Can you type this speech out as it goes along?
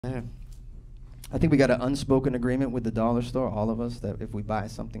I think we got an unspoken agreement with the dollar store, all of us, that if we buy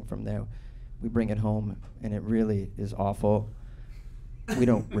something from there, we bring it home and it really is awful, we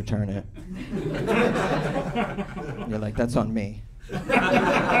don't return it. You're like, that's on me.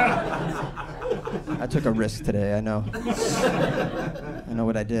 I took a risk today, I know. I know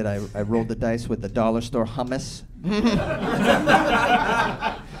what I did. I rolled the dice with the dollar store hummus.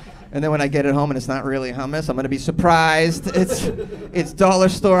 And then when I get it home and it's not really hummus, I'm gonna be surprised. It's dollar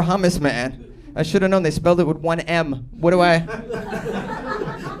store hummus, man. I should have known they spelled it with one M. What do I?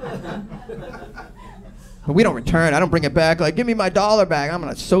 But we don't return. I don't bring it back. Like, give me my dollar back. I'm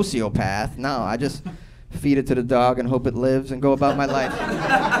not a sociopath. No, I just feed it to the dog and hope it lives and go about my life.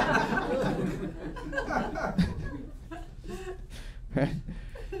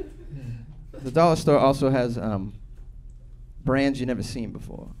 The dollar store also has brands you've never seen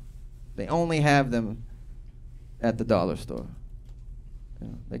before. They only have them at the dollar store. You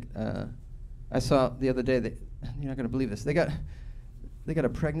know, like, I saw the other day that you're not gonna believe this. They got a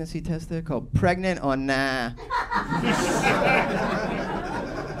pregnancy test there called "Pregnant or Nah."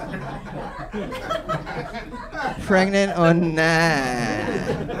 Pregnant or nah?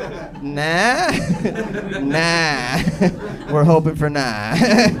 Nah? Nah. We're hoping for nah.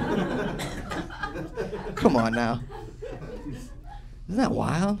 Come on now. Isn't that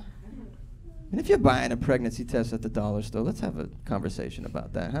wild? And if you're buying a pregnancy test at the dollar store, let's have a conversation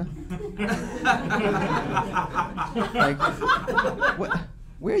about that, huh? Like,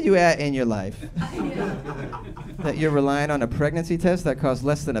 where are you at in your life? That you're relying on a pregnancy test that costs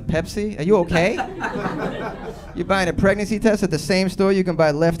less than a Pepsi? Are you okay? You're buying a pregnancy test at the same store you can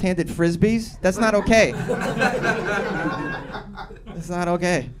buy left-handed Frisbees? That's not okay. That's not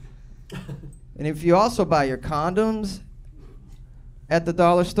okay. And if you also buy your condoms at the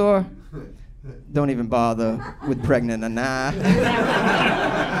dollar store, don't even bother with pregnant or nah.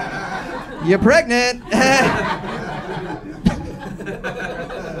 You're pregnant. Do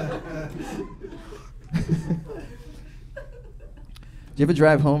you ever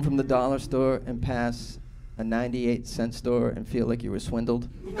drive home from the dollar store and pass a 98-cent store and feel like you were swindled?